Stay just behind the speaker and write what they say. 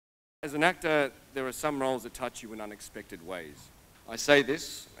As an actor, there are some roles that touch you in unexpected ways. I say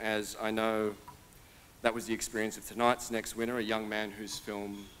this as I know that was the experience of tonight's next winner, a young man whose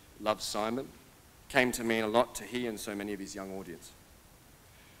film, Love, Simon, came to mean a lot to he and so many of his young audience.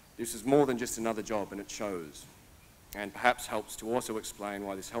 This is more than just another job, and it shows, and perhaps helps to also explain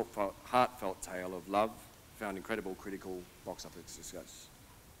why this heartfelt tale of love found incredible critical box office success.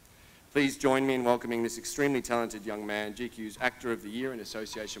 Please join me in welcoming this extremely talented young man, GQ's Actor of the Year in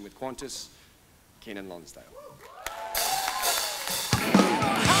association with Qantas, Keiynan Lonsdale.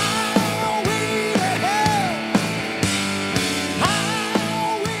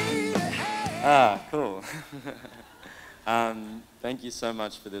 Cool. Thank you so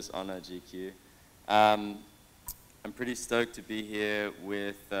much for this honor, GQ. I'm pretty stoked to be here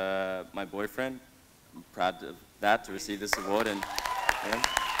with my boyfriend. I'm proud of that, to receive this award and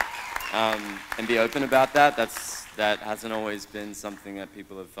be open about that. That hasn't always been something that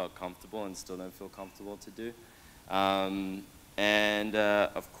people have felt comfortable and still don't feel comfortable to do.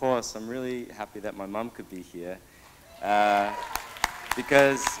 Of course, I'm really happy that my mum could be here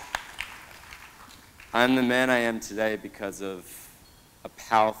because I'm the man I am today because of a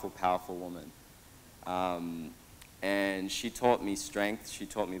powerful, powerful woman. And she taught me strength, she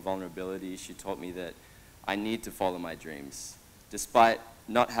taught me vulnerability, she taught me that I need to follow my dreams. Despite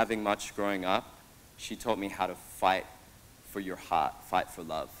not having much growing up, she taught me how to fight for your heart, fight for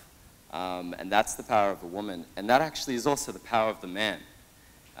love. And that's the power of a woman. And that actually is also the power of the man.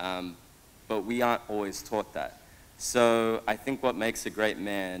 But we aren't always taught that. So I think what makes a great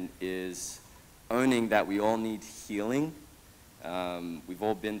man is owning that we all need healing. We've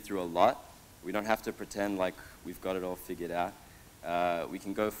all been through a lot. We don't have to pretend like we've got it all figured out. We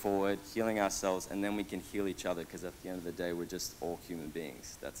can go forward, healing ourselves, and then we can heal each other, because at the end of the day, we're just all human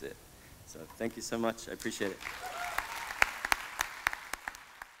beings. That's it. So thank you so much. I appreciate it.